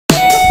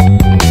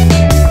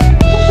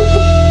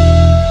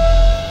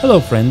Hello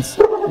friends,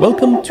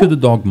 welcome to the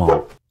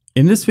DOBERMAN.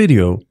 In this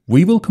video,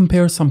 we will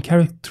compare some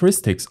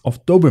characteristics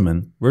of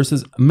Doberman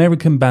versus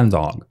American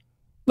Bandog.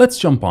 Let's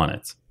jump on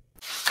it.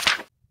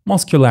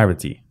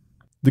 Muscularity.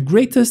 The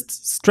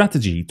greatest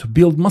strategy to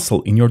build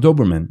muscle in your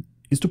Doberman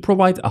is to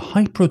provide a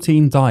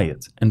high-protein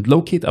diet and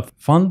locate a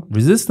fun,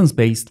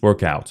 resistance-based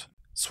workout.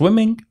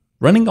 Swimming,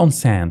 running on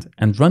sand,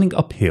 and running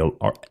uphill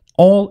are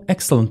all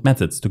excellent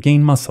methods to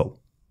gain muscle.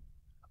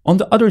 On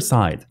the other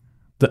side,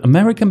 the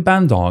American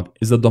Bandog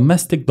is a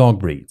domestic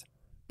dog breed.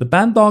 The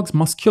Bandog's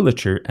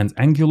musculature and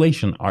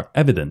angulation are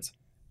evident,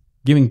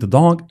 giving the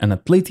dog an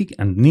athletic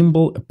and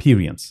nimble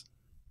appearance.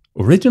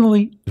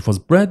 Originally, it was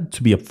bred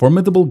to be a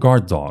formidable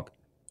guard dog.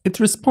 It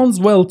responds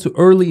well to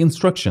early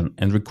instruction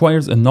and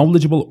requires a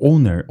knowledgeable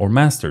owner or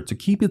master to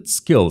keep its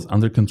skills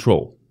under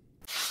control.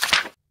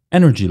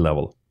 Energy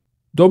level.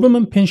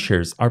 Doberman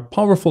Pinschers are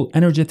powerful,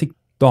 energetic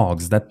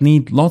dogs that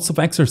need lots of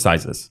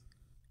exercises.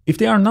 If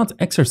they are not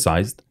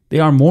exercised, they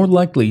are more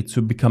likely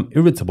to become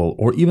irritable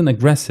or even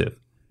aggressive.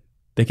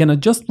 They can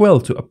adjust well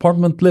to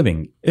apartment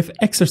living if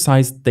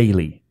exercised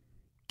daily.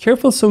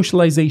 Careful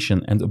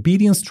socialization and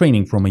obedience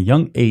training from a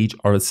young age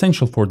are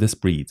essential for this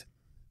breed.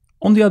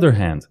 On the other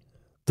hand,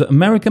 the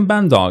American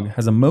Bandog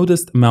has a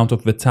modest amount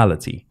of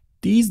vitality.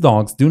 These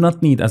dogs do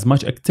not need as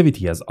much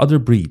activity as other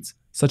breeds,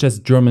 such as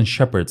German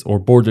Shepherds or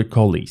Border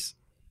Collies.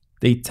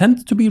 They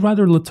tend to be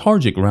rather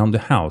lethargic around the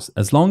house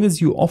as long as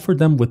you offer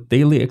them with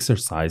daily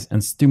exercise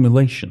and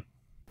stimulation.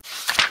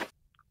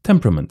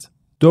 Temperament.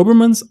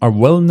 Dobermans are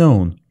well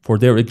known for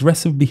their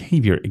aggressive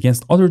behavior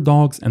against other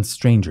dogs and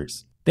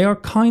strangers. They are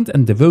kind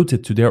and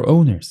devoted to their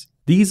owners.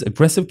 These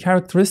aggressive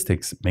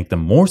characteristics make them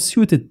more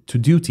suited to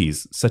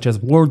duties such as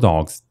war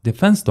dogs,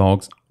 defense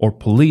dogs, or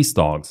police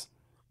dogs.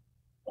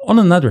 On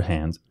another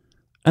hand,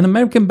 an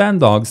American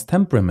Bandog's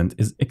temperament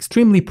is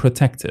extremely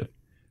protective.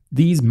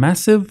 These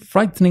massive,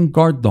 frightening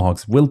guard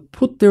dogs will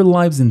put their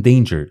lives in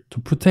danger to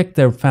protect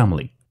their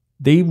family.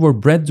 They were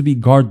bred to be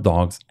guard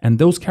dogs, and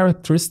those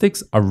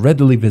characteristics are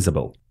readily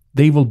visible.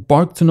 They will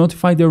bark to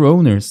notify their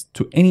owners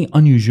to any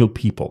unusual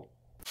people.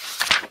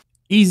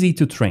 Easy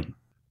to train.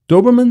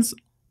 Dobermans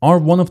are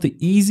one of the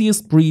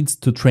easiest breeds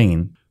to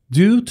train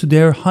due to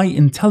their high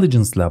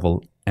intelligence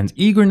level and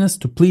eagerness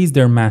to please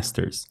their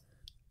masters.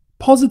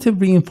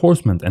 Positive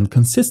reinforcement and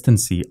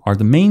consistency are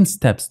the main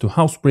steps to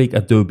housebreak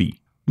a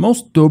Dobie.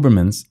 Most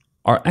Dobermans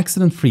are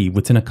accident-free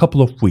within a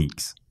couple of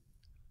weeks.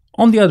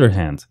 On the other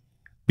hand,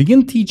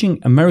 begin teaching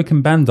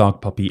American Bandog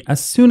puppy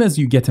as soon as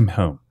you get him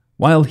home,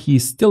 while he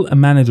is still a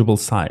manageable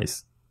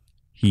size.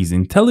 He is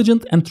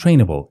intelligent and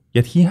trainable,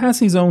 yet he has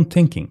his own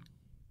thinking.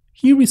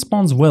 He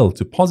responds well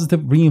to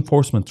positive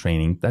reinforcement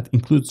training that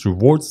includes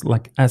rewards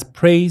as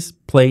praise,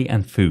 play,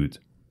 and food.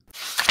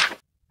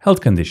 Health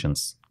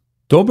conditions.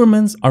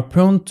 Dobermans are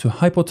prone to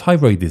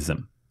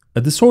hypothyroidism, a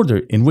disorder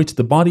in which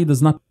the body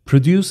does not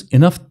produce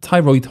enough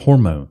thyroid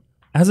hormone.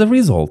 As a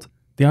result,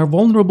 they are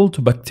vulnerable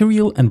to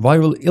bacterial and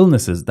viral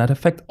illnesses that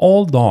affect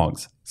all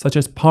dogs, such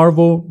as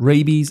parvo,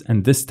 rabies,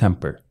 and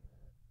distemper.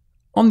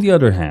 On the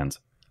other hand,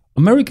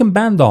 American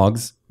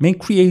Bandogs may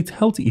create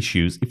health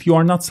issues if you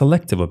are not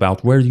selective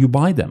about where you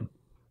buy them.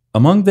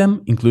 Among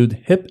them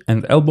include hip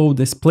and elbow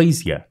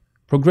dysplasia,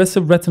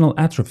 progressive retinal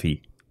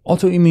atrophy,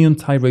 autoimmune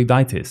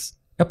thyroiditis,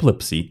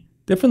 epilepsy,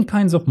 different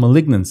kinds of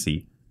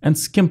malignancy, and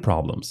skin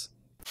problems.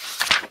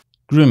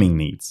 Grooming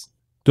needs.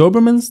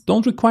 Dobermans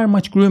don't require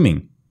much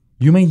grooming.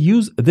 You may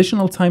use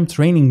additional time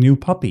training new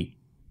puppy.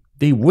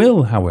 They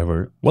will,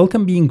 however,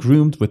 welcome being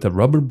groomed with a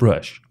rubber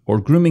brush or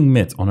grooming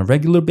mitt on a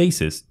regular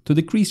basis to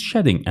decrease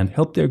shedding and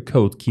help their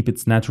coat keep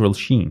its natural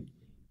sheen.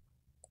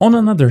 On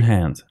another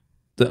hand,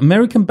 the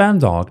American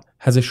Bandog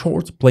has a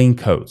short, plain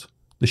coat.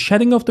 The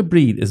shedding of the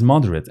breed is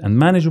moderate and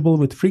manageable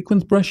with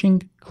frequent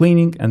brushing,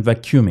 cleaning, and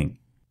vacuuming.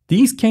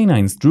 These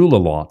canines drool a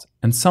lot,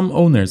 and some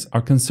owners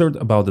are concerned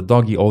about the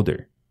doggy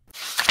odor.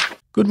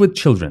 Good with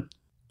children.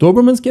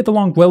 Dobermans get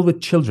along well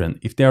with children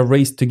if they are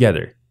raised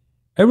together.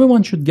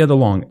 Everyone should get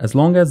along as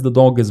long as the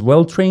dog is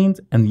well trained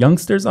and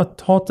youngsters are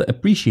taught to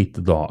appreciate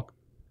the dog.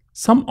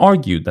 Some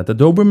argue that the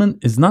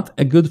Doberman is not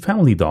a good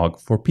family dog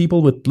for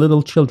people with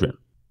little children.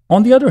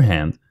 On the other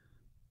hand,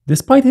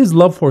 despite his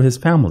love for his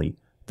family,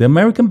 the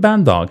American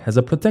Bandog has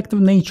a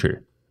protective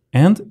nature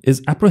and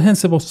is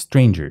apprehensive of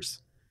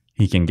strangers.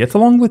 He can get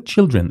along with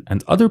children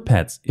and other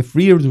pets if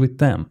reared with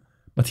them,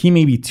 but he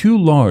may be too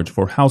large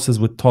for houses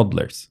with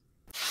toddlers.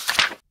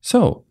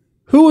 So,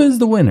 who is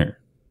the winner?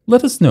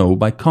 Let us know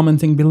by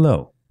commenting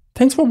below.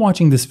 Thanks for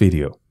watching this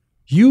video.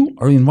 You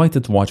are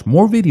invited to watch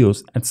more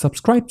videos and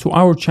subscribe to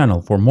our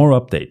channel for more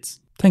updates.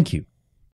 Thank you.